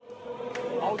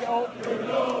Okay,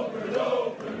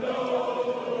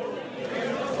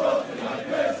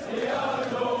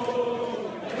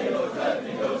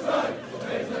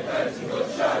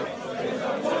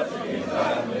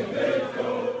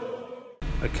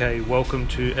 welcome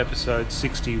to episode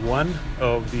 61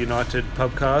 of the United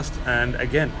Pubcast, and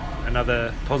again,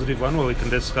 another positive one where we can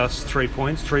discuss 3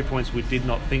 points. 3 points we did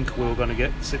not think we were going to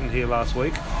get sitting here last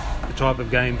week. The type of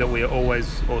game that we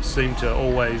always, or seem to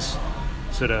always,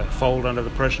 sort of fold under the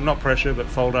pressure, not pressure, but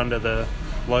fold under the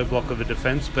low block of the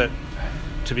defence. But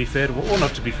to be fair to, or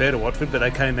not to be fair to Watford, but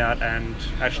they came out and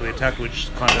actually attacked, which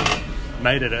kind of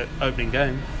made it an opening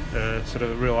game, sort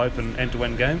of a real open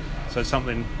end-to-end game. So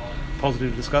something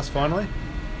positive to discuss finally.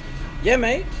 Yeah,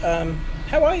 mate.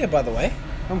 How are you, by the way?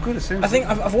 I'm good, it seems. I think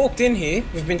I've walked in here,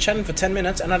 we've been chatting for 10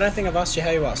 minutes, and I don't think I've asked you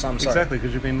how you are, so I'm sorry. Exactly,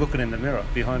 because you've been looking in the mirror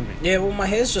behind me. Yeah, well, my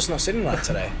hair's just not sitting right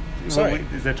today. Sorry.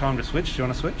 Is there time to switch? Do you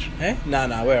want to switch? Eh? No,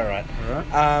 we're alright.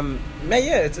 Alright. Mate,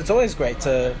 yeah, it's always great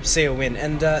to see a win,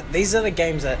 and these are the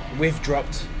games that we've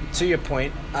dropped. To your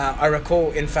point, I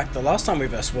recall, in fact, the last time we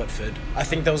versed Watford, I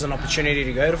think there was an opportunity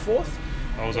to go to fourth.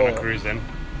 I was on a cruise then.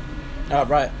 Oh,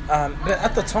 right. But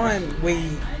at the time,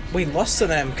 we lost to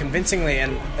them convincingly,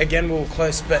 and again, we were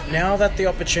close. But now that the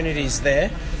opportunity's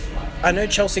there, I know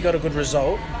Chelsea got a good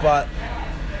result, but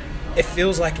it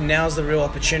feels like now's the real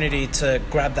opportunity to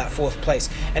grab that fourth place.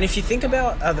 And if you think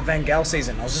about the Van Gaal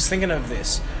season, I was just thinking of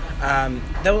this.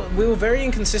 We were very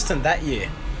inconsistent that year.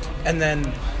 And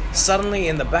then suddenly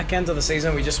in the back end of the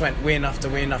season, we just went win after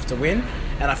win after win.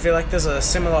 And I feel like there's a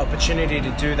similar opportunity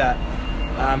to do that.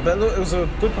 But look, it was a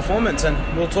good performance, and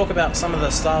we'll talk about some of the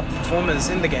star performers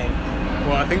in the game.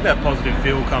 Well, I think that positive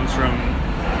feel comes from,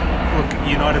 look,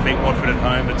 United beat Watford at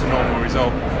home, it's a normal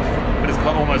result, but it's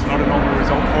almost not a normal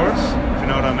result for us, if you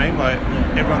know what I mean. Like,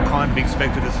 everyone kind of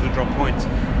expected us to drop points,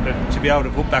 but to be able to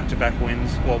put back-to-back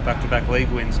wins, well, back-to-back league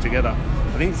wins together,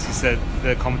 I think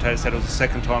the commentator said it was the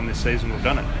second time this season we've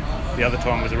done it. The other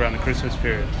time was around the Christmas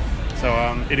period. So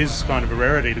it is kind of a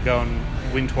rarity to go and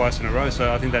win twice in a row,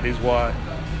 so I think that is why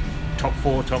top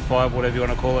 4, top 5, whatever you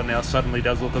want to call it now, suddenly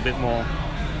does look a bit more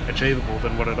achievable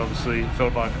than what it obviously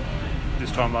felt like this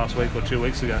time last week or 2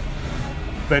 weeks ago.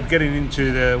 But we'll get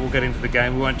into the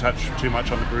game. We won't touch too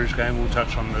much on the Bruges game. We'll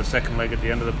touch on the second leg at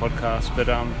the end of the podcast. But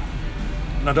and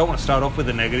I don't want to start off with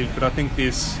a negative, but I think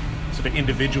this sort of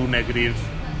individual negative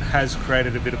has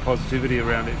created a bit of positivity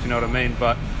around it, if you know what I mean.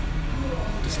 But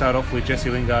to start off with, Jesse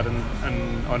Lingard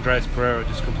and Andreas Pereira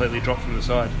just completely dropped from the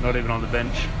side, not even on the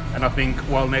bench. And I think,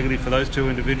 while negative for those two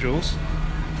individuals,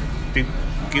 did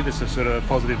give us a sort of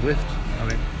positive lift, I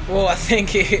think. Well, I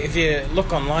think if you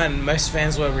look online, most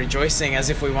fans were rejoicing as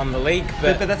if we won the league.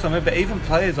 But that's what I mean. But even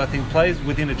players, I think players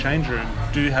within a change room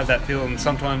do have that feel. And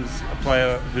sometimes a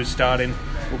player who's starting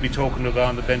will be talking to a guy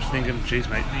on the bench thinking, geez,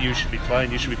 mate, you should be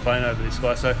playing over this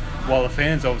guy. So while the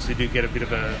fans obviously do get a bit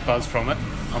of a buzz from it,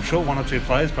 I'm sure one or two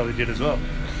players probably did as well.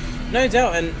 No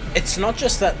doubt, and it's not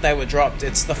just that they were dropped,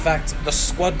 it's the fact the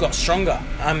squad got stronger.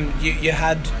 You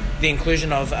had the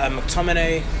inclusion of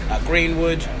McTominay,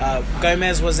 Greenwood,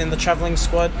 Gomez was in the travelling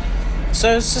squad.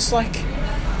 So it's just like,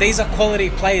 these are quality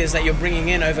players that you're bringing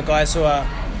in over guys who are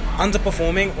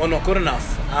underperforming or not good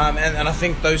enough. And I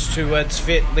think those two words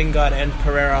fit Lingard and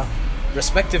Pereira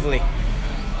respectively.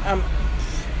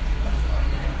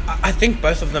 I think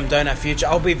both of them don't have future.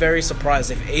 I'll be very surprised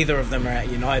if either of them are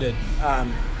at United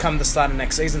come the start of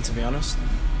next season, to be honest.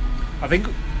 I think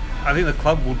the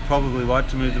club would probably like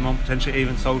to move them on, potentially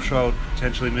even Solskjaer would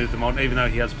potentially move them on, even though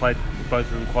he has played both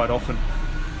of them quite often.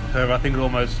 However, I think it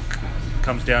almost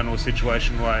comes down to a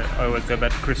situation where I always go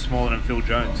back to Chris Smalling and Phil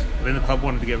Jones. I think the club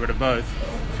wanted to get rid of both.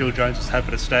 Phil Jones was happy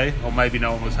to stay, or maybe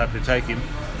no one was happy to take him,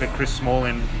 but Chris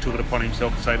Smalling took it upon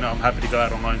himself to say, no, I'm happy to go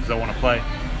out on loan because I want to play.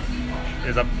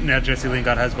 Now Jesse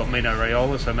Lingard has got Mino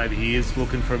Raiola, so maybe he is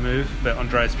looking for a move, but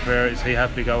Andreas Pereira, is he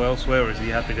happy to go elsewhere, or is he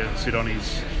happy to sit on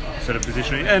his sort of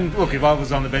position? And look, if I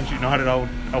was on the bench at United,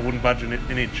 I wouldn't budge an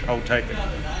inch. I would take it.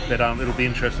 But it'll be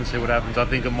interesting to see what happens. I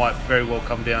think it might very well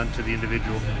come down to the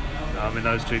individual in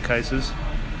those two cases.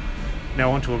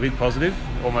 Now on to a big positive,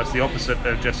 almost the opposite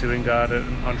of Jesse Lingard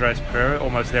and Andreas Pereira,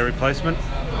 almost their replacement.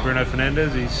 Bruno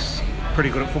Fernandes, he's pretty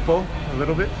good at football, a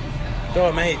little bit.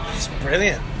 Oh, mate, it's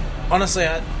brilliant. Honestly,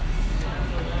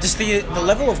 just the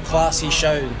level of class he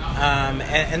showed,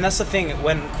 and that's the thing.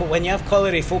 When you have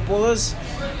quality footballers,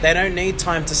 they don't need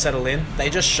time to settle in. They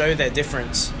just show their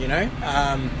difference. You know,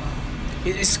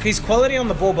 his quality on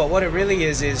the ball. But what it really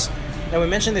is, and we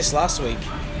mentioned this last week,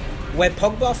 where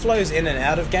Pogba flows in and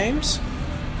out of games,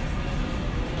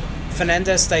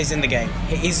 Fernandes stays in the game.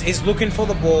 He's looking for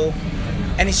the ball.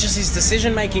 And it's just his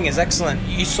decision making is excellent.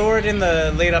 You saw it in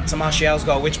the lead up to Martial's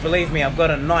goal, which, believe me, I've got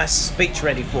a nice speech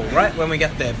ready for, right, when we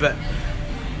get there. But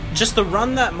just the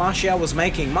run that Martial was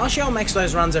making, Martial makes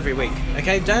those runs every week,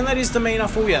 okay? Don't let his demeanour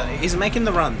fool you. He's making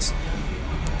the runs.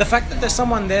 The fact that there's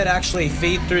someone there to actually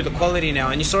feed through the quality now,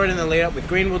 and you saw it in the lead up with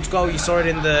Greenwood's goal, you saw it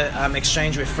in the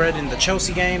exchange with Fred in the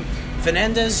Chelsea game.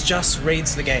 Fernandes just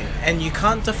reads the game, and you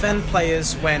can't defend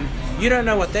players when you don't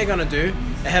know what they're going to do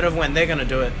ahead of when they're going to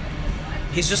do it.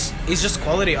 He's just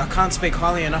quality. I can't speak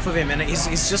highly enough of him, and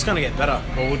he's just going to get better.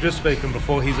 Well, we'll just speak him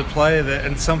before. He's a player that,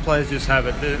 and some players just have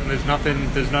it.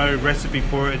 There's no recipe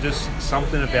for it. Just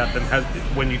something about them has.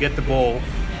 When you get the ball,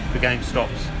 the game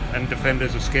stops, and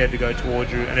defenders are scared to go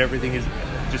towards you, and everything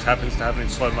just happens to happen in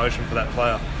slow motion for that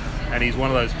player. And he's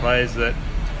one of those players that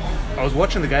I was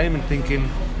watching the game and thinking,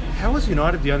 how was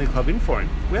United the only club in for him?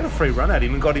 We had a free run at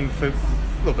him and got him for.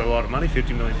 Look, a lot of money,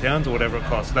 £50 million or whatever it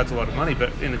costs. That's a lot of money,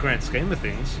 but in the grand scheme of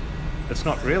things, it's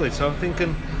not really. So I'm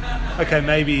thinking, okay,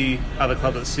 maybe other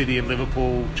clubs like City and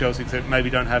Liverpool, Chelsea,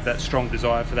 maybe don't have that strong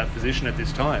desire for that position at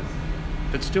this time.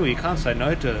 But still, you can't say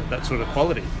no to that sort of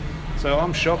quality. So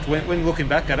I'm shocked when looking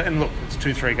back at it. And look, it's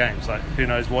 2-3 games. Like, who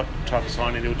knows what type of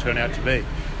signing he'll turn out to be.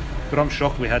 But I'm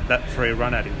shocked we had that free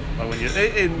run at him. Like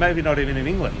when maybe not even in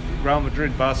England. Real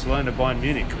Madrid, Barcelona, Bayern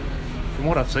Munich. From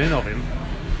what I've seen of him,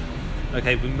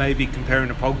 okay, we may be comparing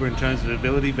to Pogba in terms of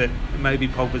ability, but maybe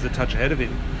Pogba's a touch ahead of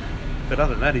him. But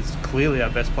other than that, he's clearly our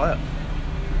best player.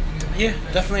 Yeah,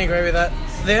 definitely agree with that.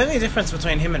 The only difference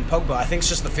between him and Pogba, I think, is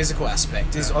just the physical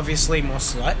aspect. Is obviously more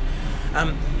slight.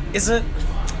 Is it?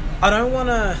 I don't want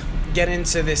to get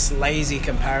into this lazy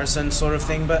comparison sort of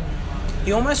thing, but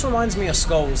he almost reminds me of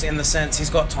Scholes in the sense he's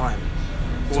got time.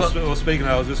 Well, speaking of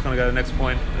that, I was just going to go to the next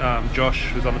point. Josh,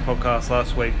 who was on the podcast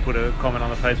last week, put a comment on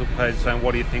the Facebook page saying,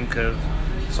 what do you think of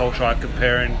Solskjaer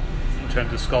comparing in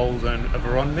terms of Scholes and a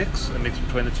Veron mix, a mix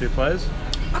between the two players?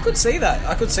 I could see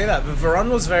that. But Veron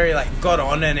was very got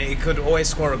on, and he could always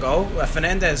score a goal.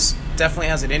 Fernandes definitely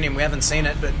has it in him. We haven't seen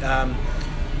it, but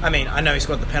I know he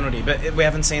scored the penalty, but we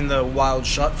haven't seen the wild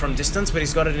shot from distance, but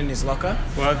he's got it in his locker.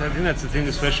 Well, I think that's the thing,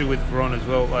 especially with Veron as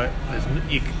well.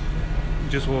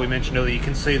 Just what we mentioned earlier, you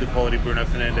can see the quality Bruno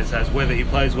Fernandes has. Whether he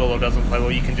plays well or doesn't play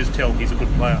well, you can just tell he's a good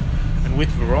player. And with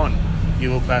Veron,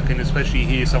 you look back and especially you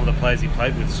hear some of the players he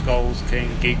played with, Scholes, King,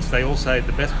 Giggs, they all say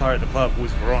the best player at the club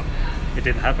was Veron. It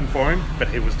didn't happen for him, but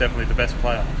he was definitely the best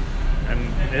player. And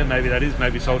yeah, maybe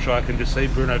Solskjaer can just see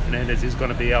Bruno Fernandes is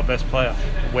going to be our best player.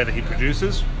 Whether he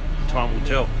produces, time will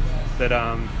tell. But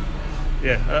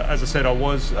as I said, I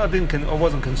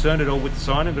wasn't concerned at all with the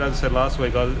signing, but as I said last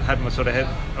week, I had my sort of head.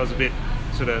 I was a bit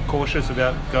sort of cautious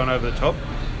about going over the top.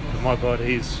 But my God,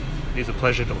 he's a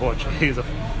pleasure to watch. He's a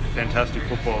fantastic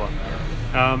footballer.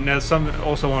 Now,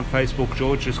 also on Facebook,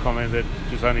 George just commented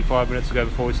just only 5 minutes ago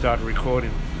before we started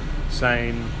recording,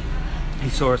 saying he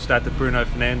saw a stat that Bruno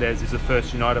Fernandes is the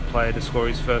first United player to score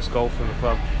his first goal from the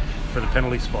club for the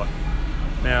penalty spot.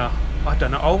 Now, I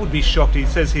don't know. I would be shocked. He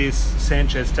says here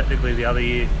Sanchez technically the other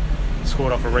year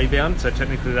scored off a rebound, so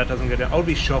technically that doesn't go down. I would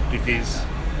be shocked if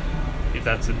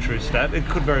that's a true stat. It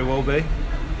could very well be.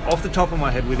 Off the top of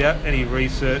my head, without any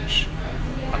research,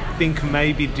 I think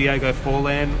maybe Diego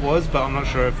Forlan was, but I'm not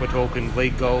sure if we're talking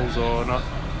league goals or not.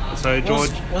 So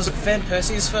George was Van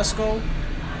Persie's first goal?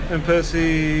 And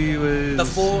Percy was the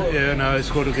four. Yeah, no, he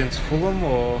scored against Fulham,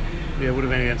 or it would have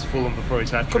been against Fulham before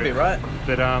his hat trick. Could be right.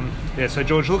 But so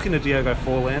George, looking at Diego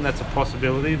Forlan, that's a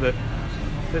possibility. But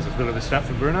there's a bit of a stat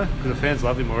for Bruno because the fans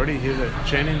love him already. Here's a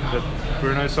chanting the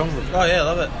Bruno song. Oh yeah, I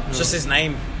love it. It's just his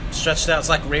name stretched out. It's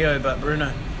like Rio, but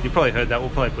Bruno. You probably heard that. We'll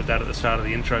probably put that at the start of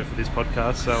the intro for this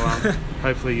podcast. So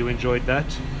hopefully you enjoyed that.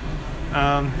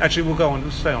 Actually,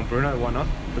 we'll stay on Bruno. Why not?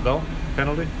 The goal,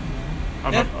 penalty.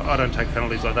 I don't take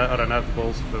penalties like that. I don't have the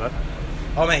balls for that.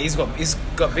 Oh man, he's got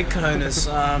big cojones.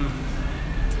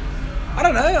 I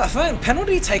don't know. I find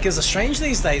penalty takers are strange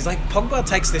these days. Like Pogba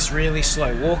takes this really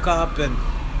slow walk up, and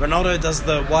Ronaldo does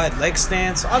the wide leg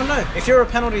stance. I don't know. If you're a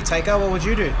penalty taker, what would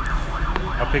you do?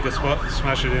 I'll pick a spot,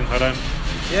 smash it in. I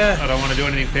don't want to do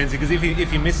anything fancy because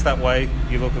if you miss that way,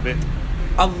 you look a bit.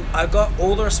 I got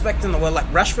all the respect in the world. Like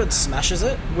Rashford smashes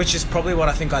it, which is probably what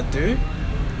I think I'd do.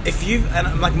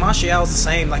 Like Martial's the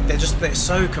same, like they're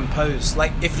so composed.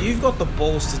 Like if you've got the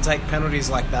balls to take penalties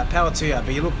like that, power to you,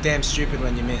 but you look damn stupid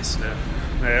when you miss.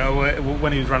 Yeah,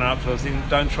 when he was running up to us, thinking,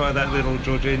 don't try that little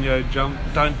Jorginho jump,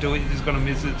 don't do it, you're just going to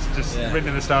miss it, it's just written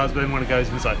in the stars. But then when it goes,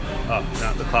 he's like, oh,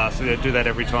 no, the class, do that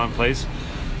every time, please.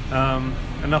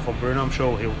 Enough on Bruno, I'm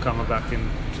sure he'll come back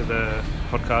into the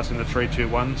podcast in the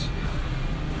 3-2-1s.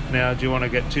 Now, do you want to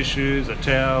get tissues, a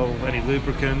towel, any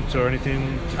lubricant or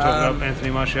anything to talk about Anthony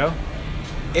Martial?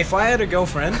 If I had a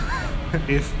girlfriend,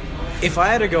 If I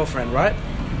had a girlfriend, right,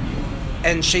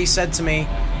 and she said to me,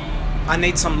 I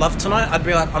need some love tonight, I'd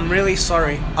be like, I'm really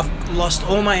sorry. I've lost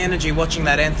all my energy watching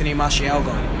that Anthony Martial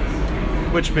goal.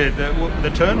 Which bit?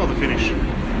 The turn or the finish?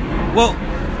 Well,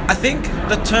 I think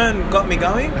the turn got me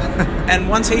going, and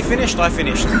once he finished, I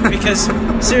finished. Because,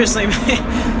 seriously,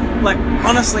 like,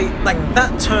 honestly, like,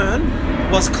 that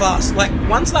turn was class. Like,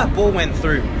 once that ball went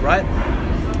through, right,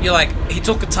 you're like, he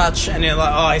took a touch, and you're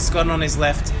like, oh, he's gotten on his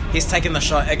left, he's taken the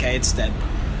shot, okay, it's dead.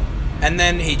 And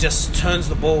then he just turns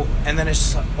the ball, and then it's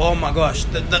just like, oh my gosh.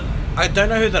 I don't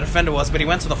know who the defender was, but he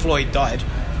went to the floor, he died.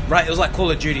 Right? It was like Call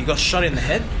of Duty, he got shot in the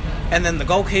head. And then the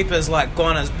goalkeeper's like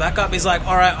gone as backup. He's like,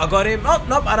 alright, I got him. Oh,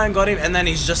 nope, I don't got him. And then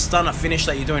he's just done a finish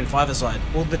that you do in five-a-side.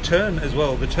 Well, the turn as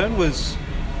well. The turn was,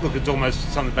 look, it's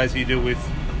almost something basically you do with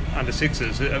under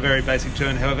sixes, a very basic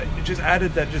turn. However, it just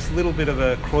added that just little bit of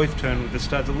a Cruyff turn with the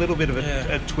studs, a little bit of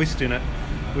a twist in it,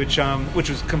 which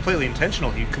was completely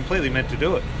intentional. He completely meant to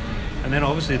do it. And then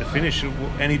obviously the finish,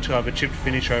 any type of chipped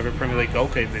finish over a Premier League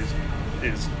goalkeeper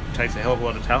takes a hell of a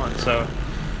lot of talent. So,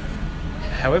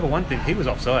 however, one thing, he was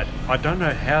offside. I don't know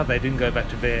how they didn't go back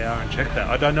to VAR and check that.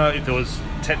 I don't know if there was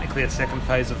technically a second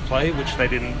phase of play, which they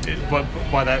didn't.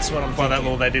 By that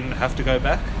law, they didn't have to go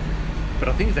back. But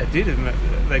I think if they did and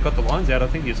they got the lines out, I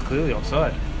think he was clearly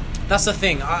offside. That's the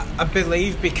thing. I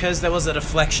believe because there was a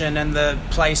deflection and the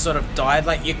play sort of died,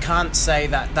 like, you can't say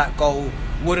that goal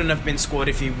wouldn't have been scored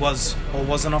if he was or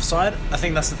wasn't offside. I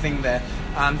think that's the thing there.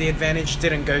 The advantage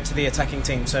didn't go to the attacking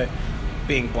team, so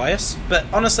being biased. But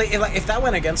honestly, if that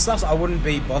went against us, I wouldn't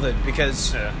be bothered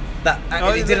because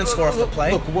he didn't score off the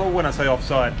play. Look, well, when I say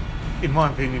offside, in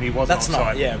my opinion, he wasn't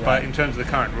offside. Right. But in terms of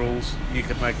the current rules, you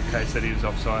could make a case that he was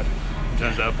offside. In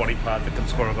terms of a body part that can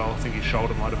score a goal, I think his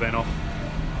shoulder might have been off.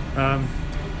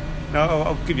 No,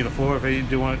 I'll give you the floor if you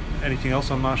do want anything else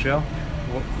on Martial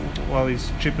while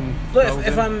he's chipping. Look,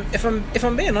 if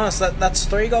I'm being honest, that's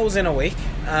 3 goals in a week.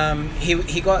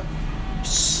 He got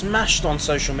smashed on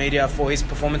social media for his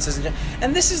performances,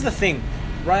 and this is the thing,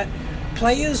 right?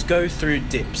 Players go through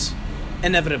dips,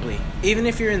 inevitably. Even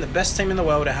if you're in the best team in the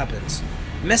world, it happens.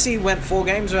 Messi went 4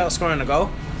 games without scoring a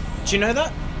goal. Do you know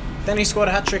that? Then he scored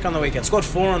a hat-trick on the weekend. Scored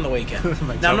 4 on the weekend.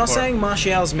 Now, I'm not saying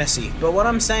Martial's Messi, but what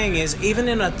I'm saying is, even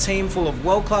in a team full of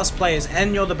world-class players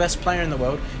and you're the best player in the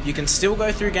world, you can still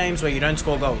go through games where you don't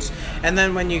score goals. And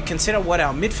then when you consider what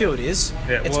our midfield is,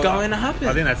 it's going to happen.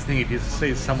 I think that's the thing. If you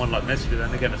see someone like Messi,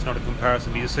 then again, it's not a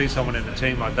comparison, but you see someone in a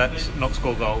team like that not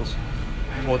score goals,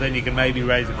 or then you can maybe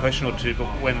raise a question or two, but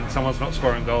when someone's not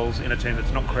scoring goals in a team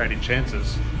that's not creating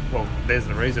chances, well, there's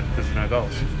the reason, because there's no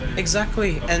goals.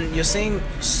 Exactly, and you're seeing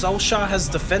Solskjaer has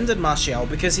defended Martial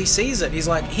because he sees it. He's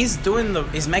like, he's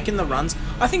making the runs.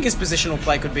 I think his positional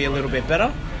play could be a little bit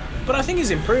better, but I think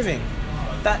he's improving.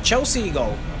 That Chelsea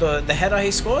goal, the header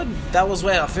he scored, that was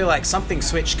where I feel like something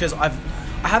switched, because I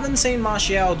haven't seen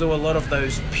Martial do a lot of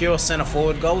those pure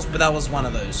centre-forward goals, but that was one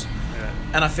of those. Yeah.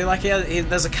 And I feel like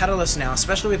there's a catalyst now,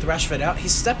 especially with Rashford out.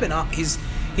 He's stepping up. He's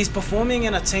performing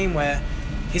in a team where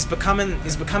he's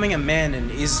becoming a man, and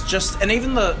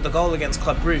even the goal against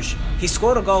Club Brugge, he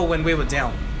scored a goal when we were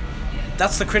down.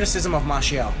 That's the criticism of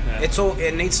Martial. Yeah.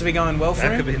 It needs to be going well for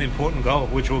him. That could be an important goal,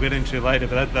 which we'll get into later,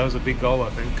 but that was a big goal, I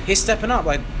think. He's stepping up.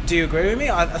 Like, do you agree with me?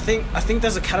 I think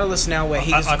there's a catalyst now where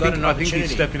he's got an opportunity. I think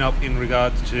he's stepping up in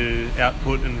regards to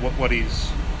output and what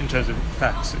he's, in terms of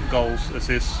facts, goals,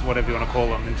 assists, whatever you want to call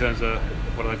them, in terms of,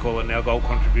 what do they call it now, goal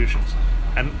contributions.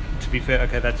 And to be fair,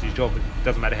 okay, that's his job. It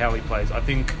doesn't matter how he plays. I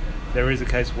think there is a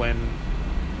case when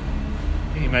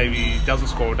he maybe doesn't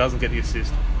score or doesn't get the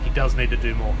assist. He does need to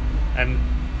do more. And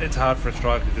it's hard for a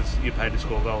striker because you're paid to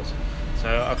score goals. So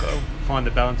I find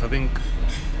the balance. I think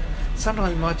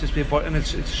sometimes it might just be a body, and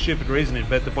it's stupid reasoning,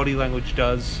 but the body language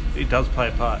does play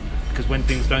a part. Because when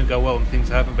things don't go well and things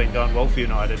haven't been going well for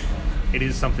United, it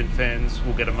is something fans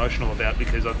will get emotional about,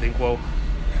 because I think, well,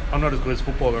 I'm not as good as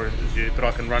footballer as you, but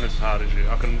I can run as hard as you.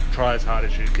 I can try as hard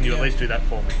as you. Can you at least do that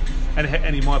for me?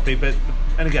 And he might be, but,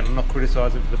 and again, I'm not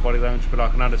criticising for the body language, but I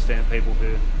can understand people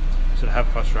who sort of have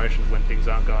frustrations when things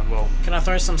aren't going well. Can I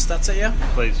throw some stats at you?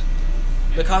 Please.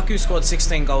 Lukaku scored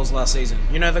 16 goals last season.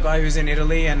 You know the guy who's in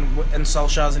Italy and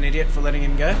Solskjaer's an idiot for letting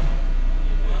him go?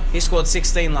 He scored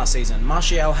 16 last season.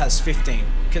 Martial has 15.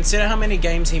 Consider how many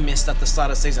games he missed at the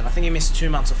start of the season. I think he missed 2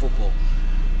 months of football.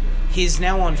 He's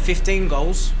now on 15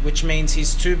 goals, which means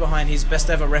he's 2 behind his best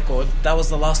ever record. That was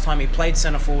the last time he played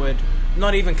centre forward,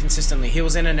 not even consistently. He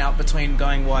was in and out between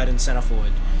going wide and centre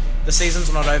forward. The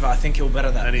season's not over. I think he'll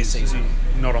better that this season.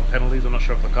 Not on penalties. I'm not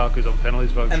sure if Lukaku's on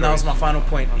penalties, but that was my final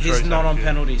point. He's not on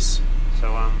penalties.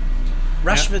 So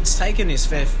Rashford's taken his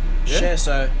fair share.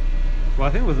 So Well,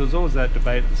 I think there was always that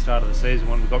debate at the start of the season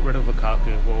when we got rid of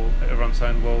Lukaku. Well, everyone's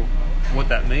saying, well, what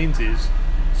that means is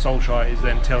Solskjaer is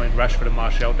then telling Rashford and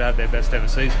Martial to have their best ever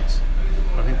seasons.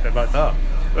 I think they both are.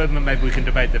 Well, maybe we can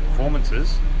debate their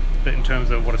performances, but in terms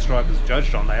of what a striker's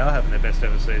judged on, they are having their best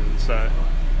ever season. So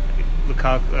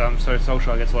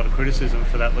Solskjaer gets a lot of criticism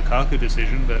for that Lukaku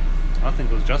decision, but I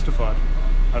think it was justified.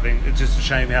 I think it's just a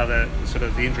shame how the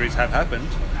injuries have happened,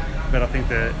 but I think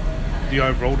the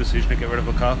overall decision to get rid of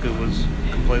Lukaku was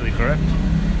completely correct.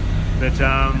 But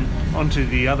on to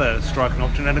the other striking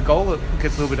option, and a goal that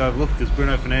gets a little bit overlooked because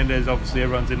Bruno Fernandes, obviously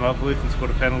everyone's in love with, and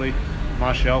scored a penalty.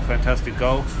 Martial, fantastic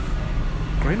goal.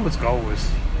 Greenwood's goal was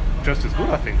just as good,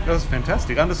 I think. That was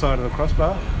fantastic. Underside of the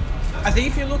crossbar. I think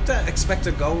if you looked at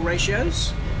expected goal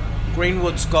ratios,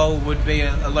 Greenwood's goal would be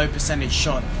a low percentage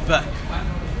shot, but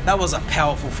that was a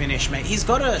powerful finish, mate. He's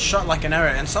got a shot like an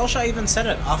arrow, and Solskjaer even said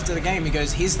it after the game. He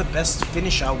goes, he's the best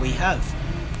finisher we have.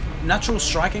 Natural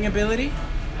striking ability,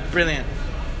 brilliant.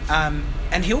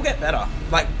 And he'll get better.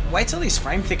 Like, wait till his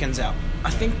frame thickens out. I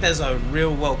think there's a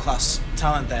real world-class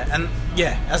talent there. And,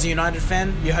 yeah, as a United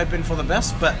fan, you're hoping for the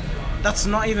best, but that's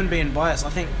not even being biased.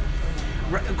 I think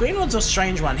Greenwood's a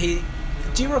strange one. Do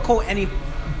you recall any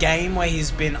game where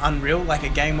he's been unreal, like a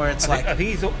game where it's I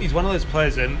think he's one of those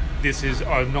players, and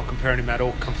I'm not comparing him at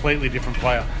all, completely different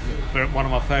player, but one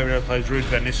of my favourite players, Ruud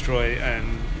van Nistelrooy,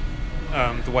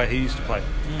 and the way he used to play.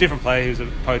 Different player, he was a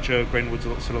poacher. Greenwood's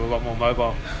sort of a lot more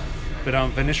mobile, but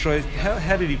Van Nistelrooy,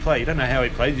 how did he play? You don't know how he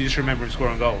played, you just remember him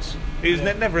scoring goals. He was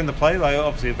never in the play, like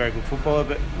obviously a very good footballer,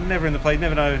 but never in the play. You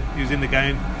never know he was in the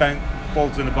game, bang,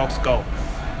 ball's in the box, goal.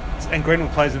 And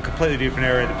Greenwood plays in a completely different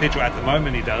area of the pitch, or at the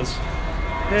moment he does.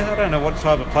 Yeah, I don't know what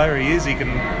type of player he is. He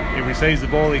receives the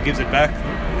ball, he gives it back.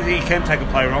 He can take a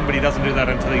player on, but he doesn't do that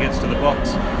until he gets to the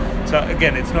box. So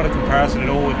again, it's not a comparison at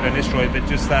all with Van Nistelrooy, but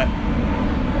just that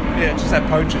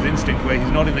poacher's instinct where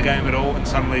he's not in the game at all and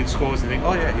suddenly scores and you think,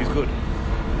 oh yeah, he's good.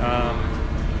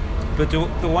 But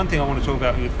the one thing I want to talk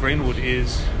about with Greenwood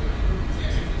is,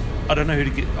 I don't know who to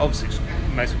get. Obviously,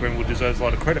 Mason Greenwood deserves a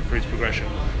lot of credit for his progression.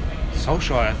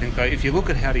 Solskjaer, I think, though, if you look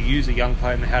at how to use a young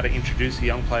player and how to introduce a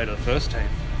young player to the first team,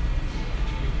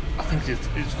 I think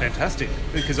it's fantastic,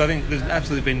 because I think there's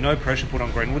absolutely been no pressure put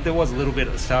on Greenwood. There was a little bit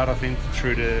at the start, I think,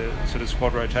 through to sort of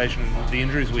squad rotation and the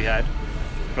injuries we had,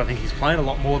 but I think he's playing a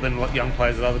lot more than what young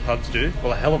players at other clubs do.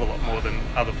 Well, a hell of a lot more than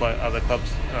other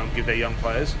clubs give their young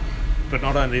players. But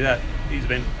not only that, he's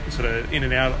been sort of in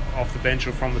and out off the bench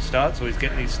or from the start, so he's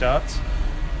getting these starts.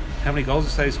 How many goals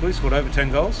did you say he scored? He scored over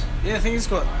 10 goals? Yeah, I think he's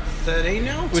got 13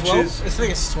 now. Which 12? is... I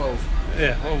think it's 12.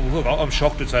 Yeah, well, look, I'm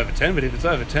shocked it's over 10, but if it's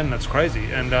over 10, that's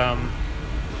crazy. And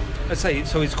let's say,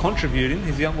 so he's contributing.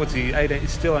 He's young, what's he, 18?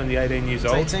 He's still only 18 years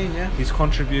old. 18, yeah. He's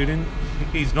contributing.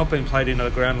 He's not been played into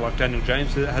the ground like Daniel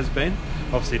James has been.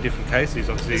 Obviously a different case. He's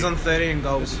on 13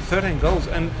 goals. 13 goals,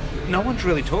 and no one's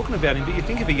really talking about him. But you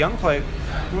think of a young player.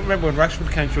 Remember when Rashford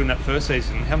came through in that first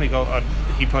season? How many goals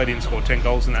he played in? Scored 10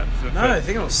 goals in that. I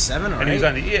think it was 7 or 8.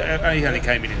 And he only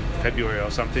came in February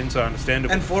or something, so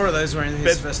understandable. And 4 of those were in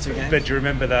his first 2 games. But do you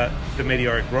remember that the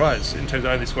meteoric rise in terms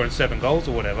of only scoring 7 goals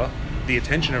or whatever? The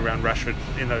attention around Rashford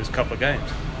in those couple of games.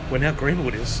 Well, now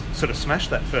Greenwood has sort of smashed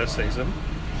that first season.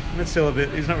 And it's still a bit.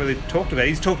 He's not really talked about.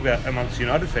 He's talked about amongst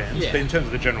United fans, but in terms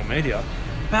of the general media,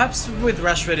 perhaps with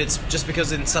Rashford, it's just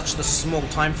because in such the small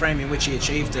time frame in which he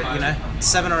achieved it.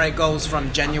 7 or 8 goals from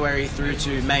January through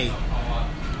to May.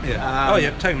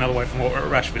 Yeah. Take another way from what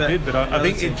Rashford did, but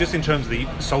I think just in terms of the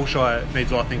Solskjaer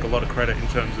needs, I think, a lot of credit in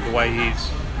terms of the way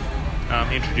he's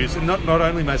introduced it. Not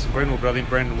only Mason Greenwood, but I think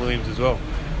Brandon Williams as well.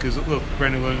 Because look,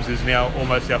 Brandon Williams is now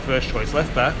almost our first choice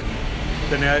left back.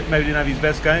 But now maybe didn't have his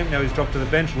best game. Now he's dropped to the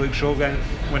bench. Luke Shaw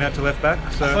went out to left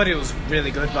back. So I thought he was really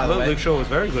good, by the way. Luke Shaw was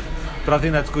very good. But I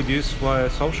think that's good use by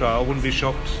Solskjaer. I wouldn't be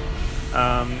shocked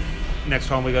next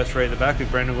time we go 3 at the back if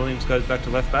Brandon Williams goes back to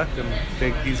left back and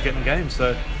he's getting games.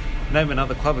 So name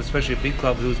another club, especially a big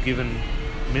club, who's given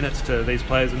minutes to these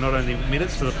players, and not only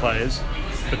minutes to the players,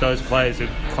 but those players who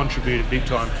contributed big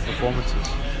time to performances.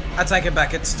 I take it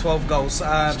back, it's 12 goals.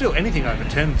 Still, anything over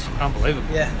 10 is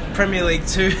unbelievable. Yeah, Premier League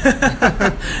 2. You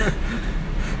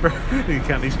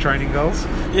count these training goals?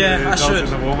 Yeah, I should. In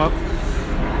the warm-up.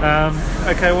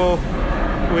 Okay, well,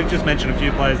 we've just mentioned a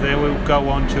few players there. We'll go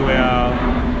on to our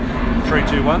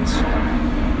 3-2-1s.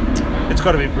 It's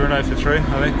got to be Bruno for 3,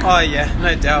 I think. Oh, yeah,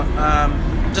 no doubt.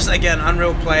 Just, again,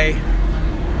 unreal play.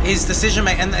 His decision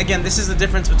making, and again, this is the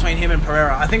difference between him and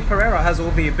Pereira. I think Pereira has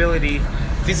all the ability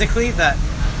physically that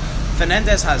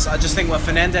Fernandes has. I just think what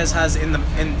Fernandes has in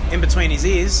between his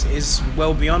ears is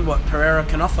well beyond what Pereira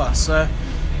can offer. So,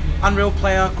 unreal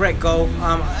player, great goal.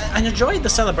 And enjoy the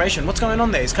celebration. What's going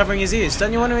on there? He's covering his ears.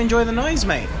 Don't you want to enjoy the noise,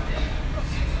 mate?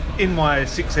 in my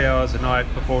 6 hours a night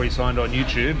before he signed on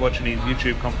YouTube, watching his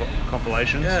YouTube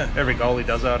compilations, every goal he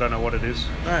does, I don't know what it is.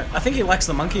 Right. I think he likes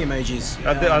the monkey emojis.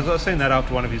 I've seen that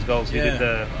after one of his goals. He did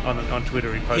on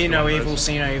Twitter. He posted. Hear no evil,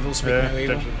 see no evil, speak no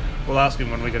evil. Definitely. We'll ask him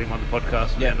when we get him on the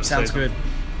podcast. Yeah, sounds good.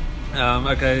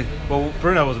 Okay. Well,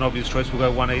 Bruno was an obvious choice. We'll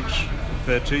go one each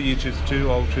for two. You choose the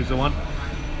two. I'll choose the one.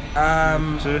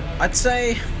 Two. I'd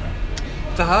say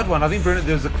it's a hard one. I think Bruno,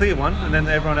 there was a clear one, and then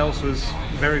everyone else was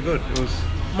very good. It was.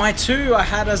 My two I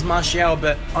had as Martial,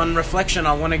 but on reflection,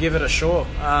 I want to give it a Shaw.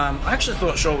 I actually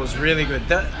thought Shaw was really good.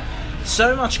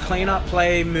 So much clean-up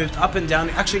play, moved up and down.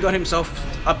 Actually got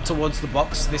himself up towards the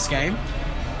box this game.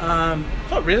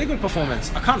 Thought really good performance.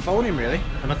 I can't fault him, really.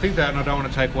 And I think that, and I don't want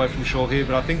to take away from Shaw here,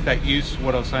 but I think that use,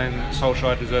 what I was saying,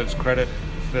 Solskjaer deserves credit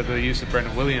for the use of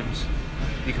Brendan Williams.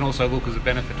 You can also look as a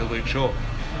benefit to Luke Shaw.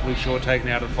 Luke Shaw taken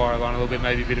out of the fire line a little bit,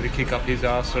 maybe a bit of a kick up his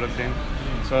arse sort of thing.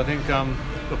 So I think...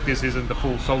 look, this isn't the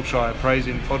full Solskjaer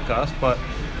praising podcast, but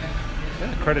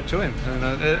credit to him.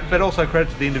 And, but also credit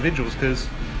to the individuals, because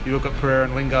you look at Pereira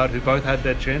and Lingard, who both had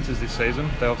their chances this season.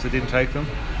 They obviously didn't take them.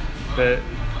 But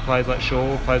players like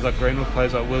Shaw, players like Greenwood,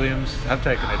 players like Williams have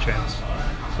taken their chance.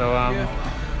 So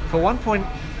for 1 point,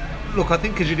 look, I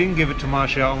think because you didn't give it to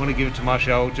Martial, I'm going to give it to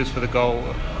Martial just for the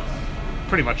goal.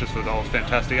 Pretty much just for the goal. It's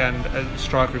fantastic. And as a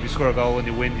striker, if you score a goal and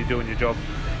you win, you're doing your job.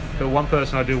 But one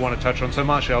person I do want to touch on, so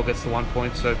Martial gets the 1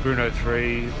 point, so Bruno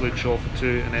 3, Luke Shaw for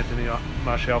 2, and Anthony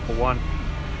Martial for 1.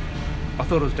 I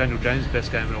thought it was Daniel James'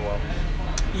 best game in a while.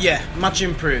 Yeah, much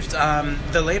improved.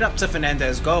 The lead up to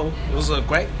Fernandez's goal, it was a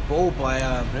great ball by...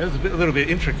 it was a little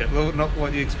bit intricate, not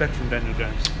what you expect from Daniel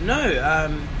James.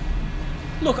 No,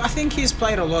 look, I think he's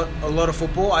played a lot of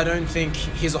football. I don't think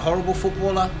he's a horrible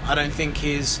footballer. I don't think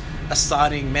he's a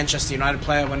starting Manchester United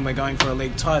player when we're going for a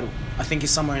league title. I think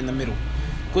he's somewhere in the middle.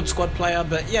 Good squad player,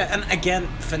 but yeah, and again,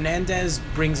 Fernandez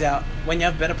brings out, when you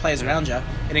have better players around you,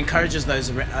 it encourages those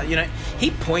around,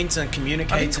 he points and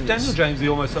communicates. I think Daniel James,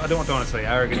 I don't want to say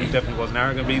arrogant, he definitely wasn't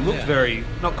arrogant, but he looked very,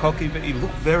 not cocky, but he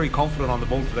looked very confident on the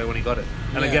ball today when he got it.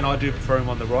 And again, I do prefer him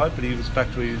on the right, but he was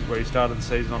back to where he started the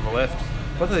season on the left.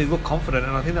 But I thought he looked confident,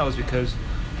 and I think that was because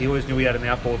he always knew he had an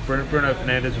outball. Bruno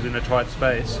Fernandes was in a tight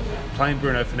space. Playing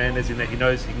Bruno Fernandes in there, he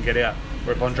knows he can get out.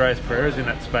 Where if Andreas Pereira's in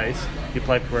that space, you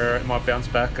play Pereira, it might bounce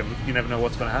back, and you never know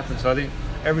what's going to happen. So I think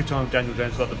every time Daniel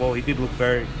James got the ball, he did look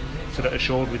very sort of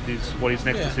assured with what his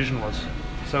next decision was.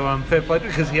 So fair play,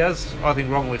 because he has, I think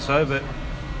wrongly so, but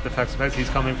the fact's the fact, he's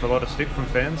come in for a lot of stick from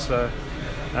fans. So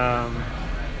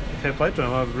fair play to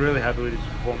him. I'm really happy with his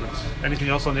performance. Anything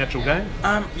else on the actual game?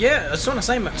 I just want to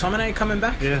say McTominay coming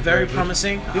back, very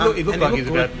promising. He looked like he was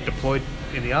about deployed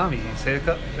in the army. His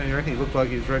haircut, don't you reckon? He looked like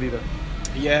he was ready to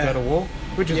go to war,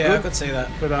 which is good. I could see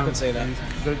that. But, I could see that.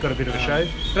 He's got a bit of a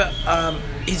shave. But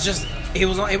he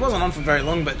wasn't on for very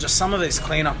long. But just some of this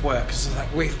clean-up work,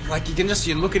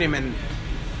 you look at him and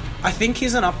I think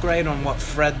he's an upgrade on what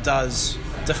Fred does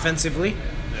defensively.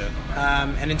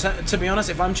 Yeah. And to be honest,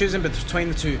 if I'm choosing between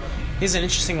the two, here's an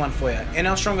interesting one for you. In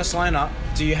our strongest lineup,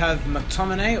 do you have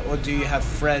McTominay or do you have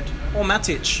Fred or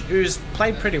Matic, who's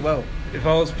played pretty well? If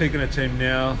I was picking a team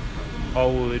now, I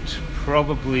would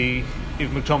probably, if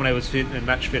McTominay was fit and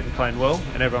match fit and playing well,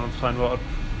 and everyone was playing well,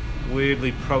 I'd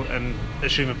weirdly, and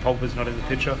assuming Pogba's not in the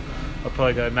picture, I'd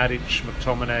probably go Matic,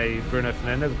 McTominay, Bruno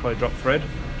Fernandes. I'd probably drop Fred,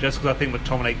 just because I think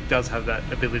McTominay does have that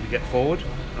ability to get forward,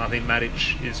 and I think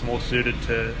Matic is more suited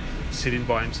to sit in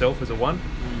by himself as a one.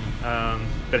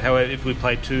 But however, if we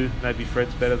play two, maybe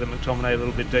Fred's better than McTominay, a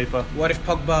little bit deeper. What if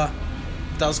Pogba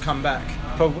does come back?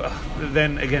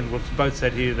 Then again, we've both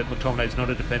said here that McTominay is not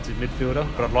a defensive midfielder,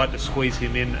 but I'd like to squeeze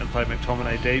him in and play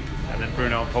McTominay deep, and then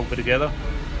Bruno and Pogba together.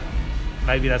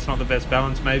 Maybe that's not the best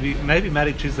balance. Maybe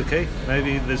Matic is the key.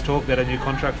 Maybe there's talk about a new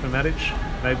contract for Matic.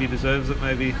 Maybe he deserves it.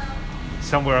 Maybe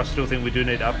somewhere I still think we do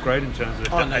need to upgrade in terms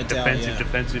of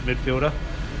defensive midfielder.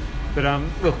 But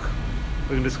look,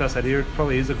 we can discuss that here. It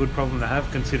probably is a good problem to have,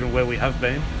 considering where we have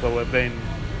been. Well, we've been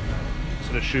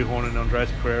sort of shoehorning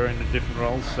Andreas Pereira into different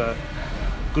roles. So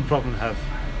good problem to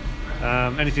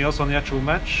have. Anything else on the actual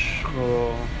match?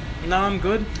 Or? No, I'm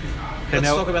good. Let's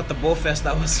talk about the ball fest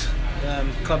that was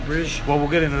Club Brugge. Well, we'll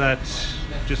get into that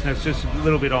just next. Just a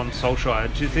little bit on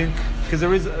Solskjaer. Do you think, because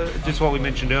there is just what we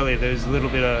mentioned earlier, there's a little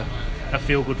bit of a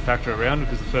feel-good factor around,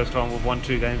 because the first time we've won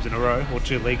 2 games in a row, or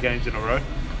 2 league games in a row.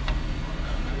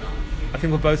 I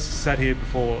think we've both sat here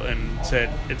before and said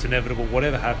it's inevitable.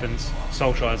 Whatever happens,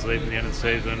 Solskjaer's leaving at the end of the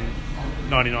season.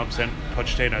 99%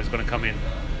 Pochettino is going to come in.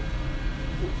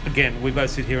 Again, we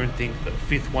both sit here and think that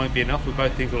 5th won't be enough. We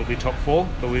both think it'll be top 4,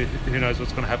 but who knows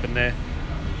what's going to happen there.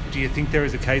 Do you think there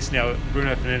is a case now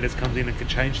Bruno Fernandes comes in and can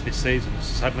change this season?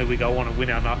 Suddenly we go on and win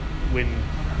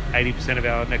 80% of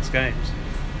our next games,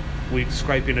 we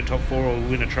scrape in a top 4 or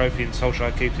win a trophy and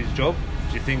Solskjaer keeps his job?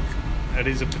 Do you think it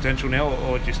is a potential now,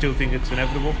 or do you still think it's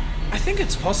inevitable? I think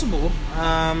it's possible.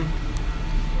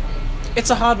 It's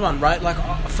a hard one, right? Like,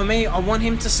 for me, I want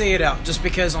him to see it out, just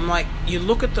because I'm like, you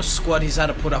look at the squad he's had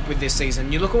to put up with this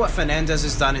season, you look at what Fernandes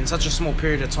has done in such a small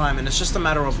period of time, and it's just a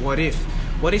matter of what if.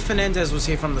 What if Fernandes was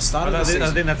here from the start of the season?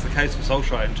 I think that's the case for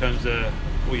Solskjaer in terms of,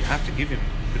 well, you have to give him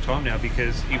the time now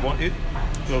because he wanted.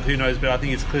 Well, who knows? But I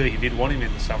think it's clear he did want him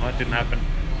in the summer. It didn't happen.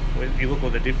 You look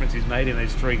at the difference he's made in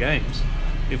these 3 games.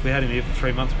 If we had him here for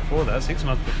 3 months before that, 6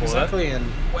 months before exactly, that.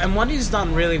 And what he's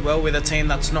done really well with a team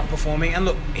that's not performing, and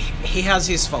look, he has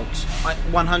his faults. I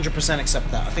 100%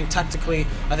 accept that. I think tactically,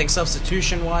 I think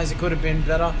substitution-wise, it could have been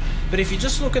better. But if you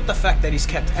just look at the fact that he's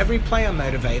kept every player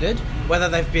motivated, whether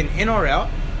they've been in or out,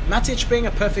 Matic being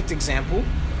a perfect example,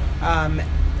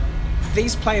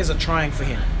 these players are trying for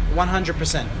him,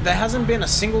 100%. There hasn't been a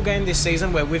single game this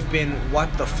season where we've been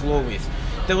wiped the floor with.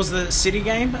 There was the City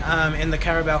game in the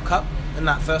Carabao Cup in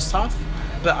that first half,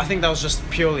 but I think that was just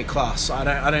purely class.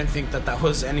 I don't think that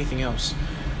was anything else.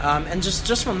 And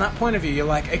just from that point of view, you're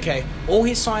like, okay, all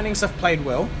his signings have played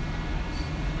well.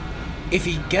 If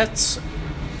he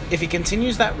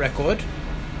continues that record,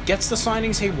 gets the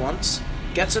signings he wants,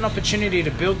 gets an opportunity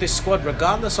to build this squad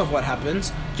regardless of what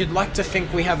happens, you'd like to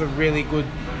think we have a really good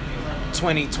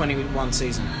 2021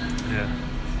 season. Yeah.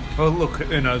 Well, look,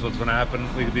 who knows what's going to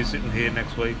happen. We could be sitting here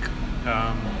next week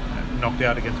knocked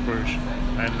out against Bruges,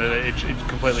 and it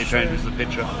completely changes the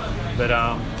picture.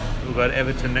 But we've got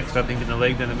Everton next, I think, in the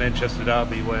league, then the Manchester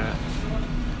derby, where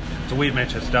it's a weird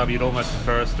Manchester derby. You'd almost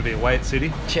prefer us to be away at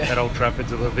City. Yeah. At Old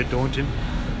Trafford's a little bit daunting.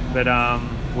 But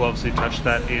we'll obviously touch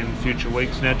that in future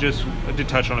weeks. Now, I did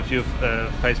touch on a few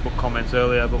Facebook comments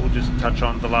earlier, but we'll just touch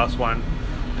on the last one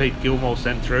Pete Gilmore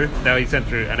sent through. Now, he sent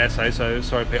through an essay, so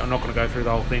sorry, Pete, I'm not going to go through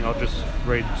the whole thing. I'll just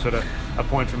read sort of a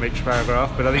point from each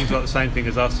paragraph. But I think he's got the same thing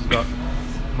as us. He's got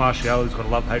Martial, who's got a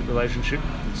love-hate relationship.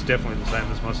 It's definitely the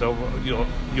same as myself.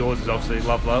 Yours is obviously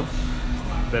love-love.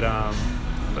 But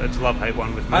it's a love-hate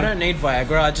one with me. I don't need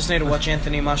Viagra. I just need to watch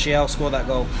Anthony Martial score that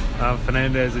goal.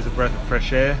 Fernandes is a breath of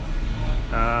fresh air.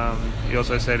 He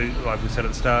also said, like we said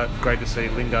at the start, great to see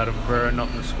Lingard and Pereira not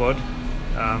in the squad.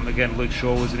 Again, Luke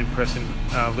Shaw was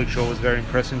very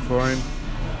impressive for him.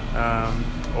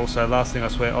 Also, last thing, I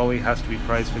swear, Ollie has to be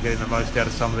praised for getting the most out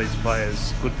of some of these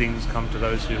players. Good things come to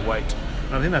those who wait.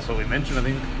 And I think that's what we mentioned. I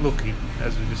think, look,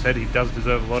 as we just said, he does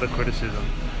deserve a lot of criticism.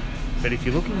 But if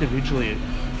you look individually,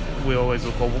 we always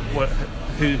look,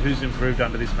 who's improved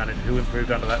under this manager? Who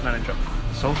improved under that manager?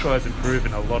 Solskjaer has improved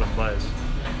in a lot of players.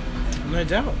 No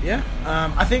doubt, yeah.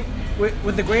 I think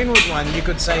with the Greenwood one, you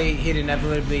could say he'd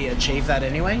inevitably achieve that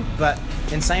anyway. But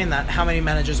in saying that, how many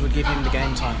managers would give him the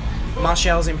game time?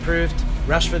 Martial's improved,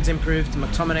 Rashford's improved,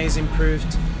 McTominay's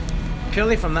improved.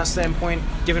 Purely from that standpoint,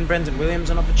 given Brendan Williams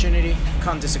an opportunity,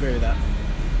 can't disagree with that.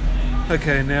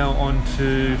 Okay, now on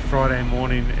to Friday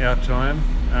morning our time,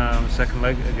 second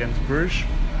leg against Bruges.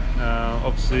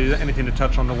 Obviously, anything to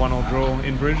touch on the 1-1 draw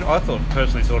in Bruges? I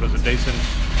personally thought it was a decent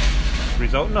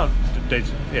result, not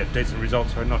decent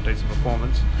results, sorry, not decent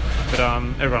performance. But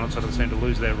everyone sort of seemed to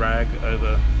lose their rag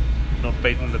over not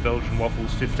beating the Belgian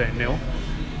Waffles 15-0.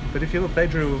 But if you look, they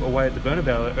drew away at the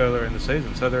Bernabeu earlier in the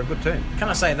season, so they're a good team. Can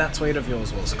I say that tweet of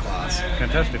yours was class?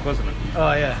 Fantastic, wasn't it?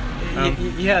 Oh yeah,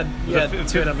 you had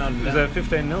two of them. Was that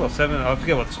 15-0 or 7? I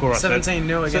forget what the score I said.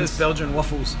 17-0 against Belgian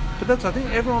Waffles. But I think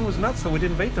everyone was nuts that we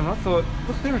didn't beat them. I thought,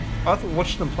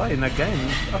 watching them play in that game,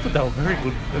 I thought they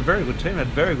were a very good team, had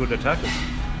very good attackers,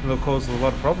 and they'll cause a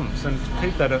lot of problems. And to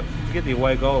keep that, to get the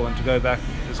away goal and to go back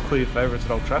as clear favourites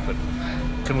at Old Trafford.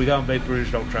 Can we go and beat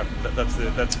Bruges at Old Trafford? That's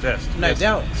the test. No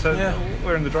doubt. So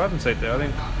we're in the driving seat there. I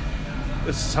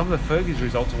think some of the Fergie's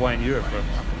results away in Europe are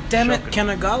damn shocking. It, can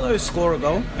Agallo score a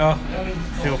goal? Oh,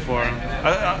 feel for him.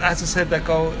 As I said, that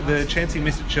goal, the chance he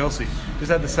missed at Chelsea,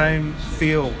 just had the same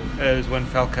feel as when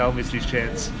Falcao missed his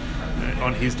chance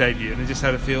on his debut, and he just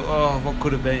had a feel, what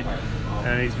could have been?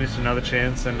 And he's missed another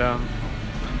chance, and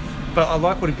but I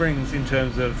like what he brings in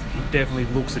terms of he definitely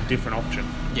looks a different option.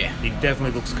 Yeah. He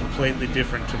definitely looks completely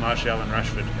different to Martial and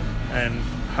Rashford. And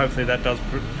hopefully that does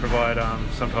provide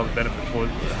some type of benefit for it.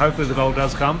 Hopefully the goal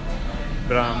does come.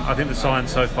 But I think the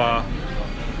signs so far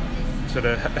sort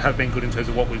of have been good in terms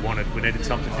of what we wanted. We needed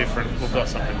something different. We've got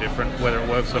something different. Whether it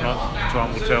works or not,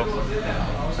 time will tell.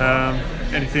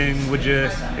 Anything would you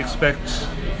expect,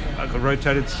 like a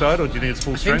rotated side, or do you think it's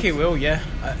full strength? I think he will, yeah.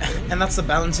 And that's the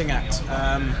balancing act.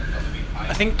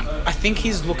 I think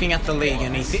he's looking at the league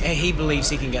and he believes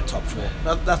he can get top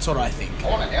 4. That's what I think.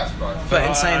 But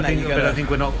in saying that, I think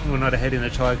we're not ahead in the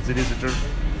tie because it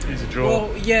is a draw.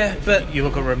 Well, yeah, but You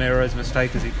look at Romero's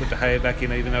mistake as he put De Gea back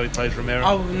in, even though he plays Romero.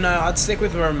 oh no, I'd stick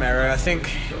with Romero. I think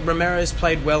Romero's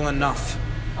played well enough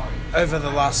over the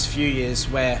last few years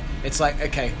where it's like,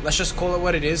 okay, let's just call it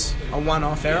what it is, a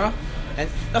one-off error. And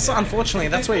that's unfortunately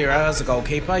that's where you're at as a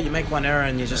goalkeeper. You make one error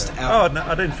and you're just out. Oh, no,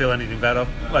 I didn't feel anything bad.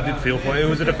 I did feel for it. It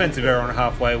was a defensive error on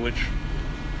halfway, which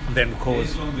then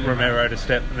caused Romero to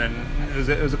step, and then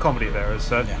it was a comedy of errors.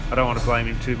 So Yeah. I don't want to blame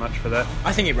him too much for that.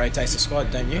 I think he rotates the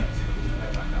squad, don't you?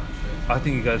 I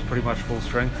think he goes pretty much full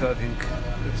strength. I think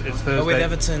it's Thursday. But with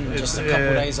Everton just a couple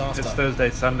of days after. It's Thursday,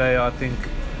 Sunday. I think,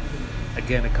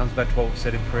 again, it comes back to what we've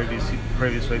said in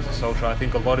previous weeks of Solskjaer. I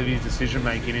think a lot of his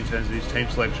decision-making in terms of his team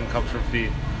selection comes from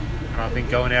fear. And I think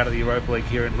going out of the Europa League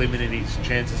here and limiting his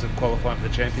chances of qualifying for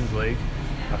the Champions League,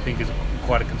 I think is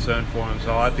quite a concern for him.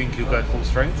 So I think he'll go full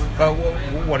strength. But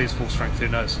what is full strength? Who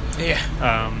knows? Yeah.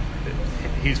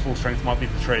 His full strength might be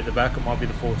the 3 at the back. It might be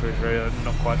the 4-3-3. I'm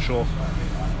not quite sure.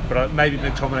 But maybe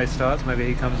McTominay starts. Maybe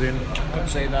he comes in. Could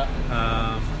see that.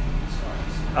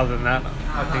 Other than that,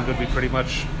 I think it would be pretty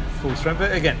much full strength.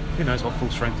 But again, who knows what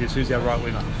full strength is? Who's our right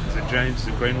winger? Is it James? Is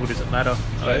it Greenwood? Does it matter?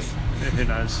 Both. Who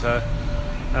knows? So,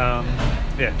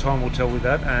 time will tell with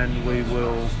that, and we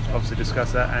will obviously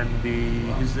discuss that and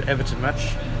his Everton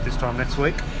match this time next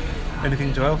week.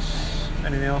 Anything else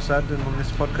add on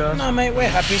this podcast? No, mate, we're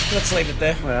happy. Let's leave it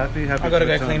there. We're happy. I got to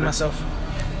go clean myself.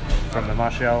 From the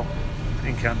Martial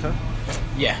encounter.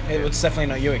 Yeah, it's definitely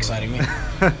not you exciting me.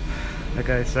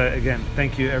 Okay, so again,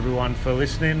 thank you everyone for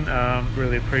listening.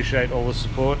 Really appreciate all the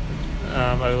support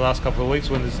over the last couple of weeks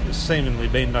when there's seemingly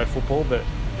been no football, but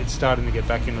it's starting to get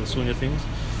back into the swing of things.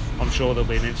 I'm sure there'll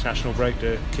be an international break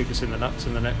to kick us in the nuts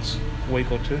in the next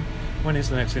week or two. When is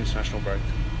the next international break?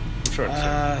 I'm sure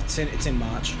it's in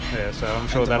March. Yeah, so I'm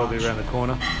sure that'll be around the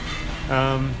corner.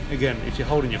 Again, if you're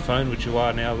holding your phone, which you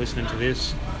are now listening to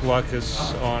this, like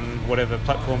us on whatever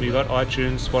platform you got,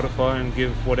 iTunes, Spotify, and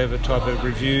give whatever type of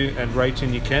review and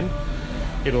rating you can.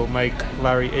 It'll make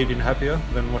Larry even happier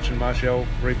than watching Martial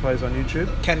replays on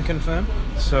YouTube. Can confirm.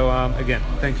 So again,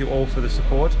 thank you all for the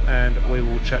support, and we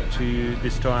will chat to you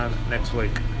this time next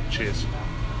week. Cheers.